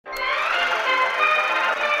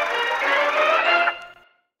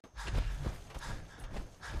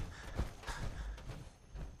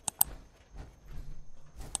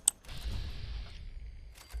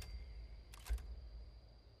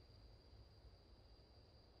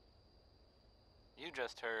You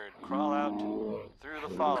just heard Crawl Out Through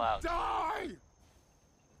the Fallout. Die!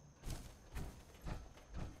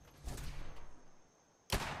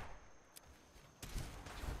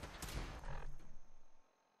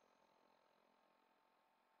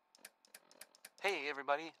 Hey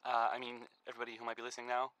everybody, everybody who might be listening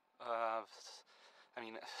now, I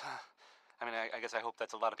guess I hope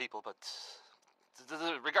that's a lot of people, but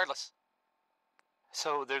regardless.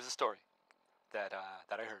 So there's a story that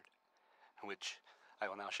I heard, which I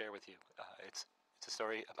will now share with you. It's a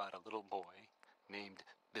story about a little boy named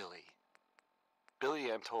Billy.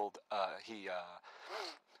 Billy, I'm told, he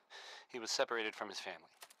was separated from his family.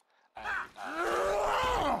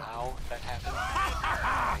 How that happened?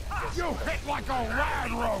 You hit like a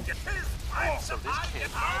railroad! So this kid,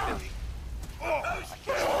 Billy, I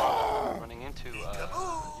guess running into, the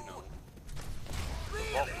vault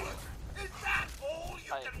work.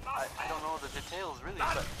 I don't know the details really,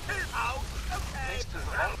 but thanks to the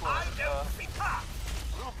vault work,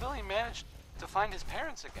 little Billy managed to find his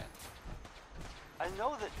parents again. I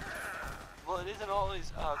know that, well, it isn't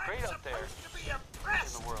always great out there in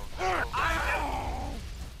the world. So,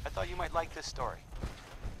 I thought you might like this story.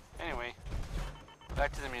 Anyway,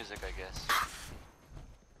 back to the music, I guess.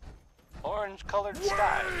 Orange-colored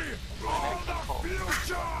sky. Maggie Cole. Right?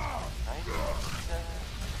 It's a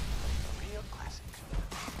real classic.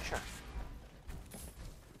 Sure.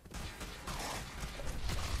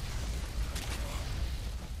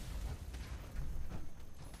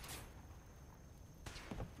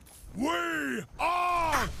 We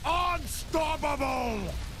are unstoppable!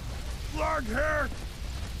 Leg hit!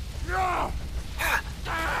 Yeah!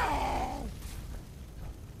 Ow!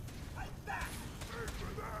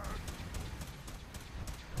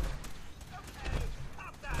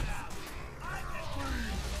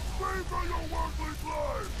 Pay for your worthless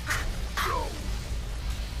life! No!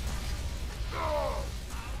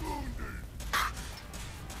 Wounded!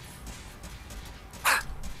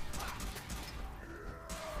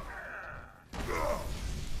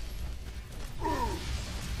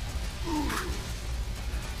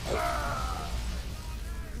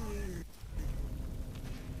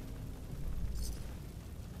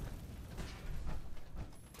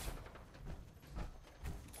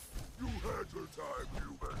 You had your time,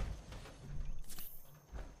 human.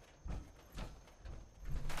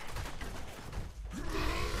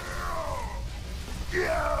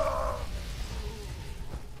 Yeah!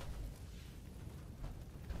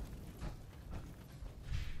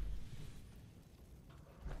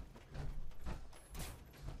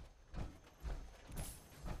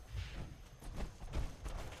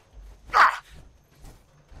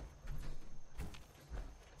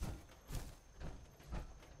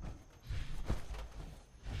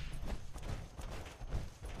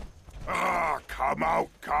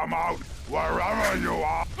 Come out, wherever you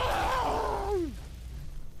are!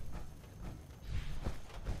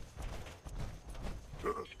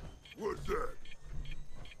 What's that?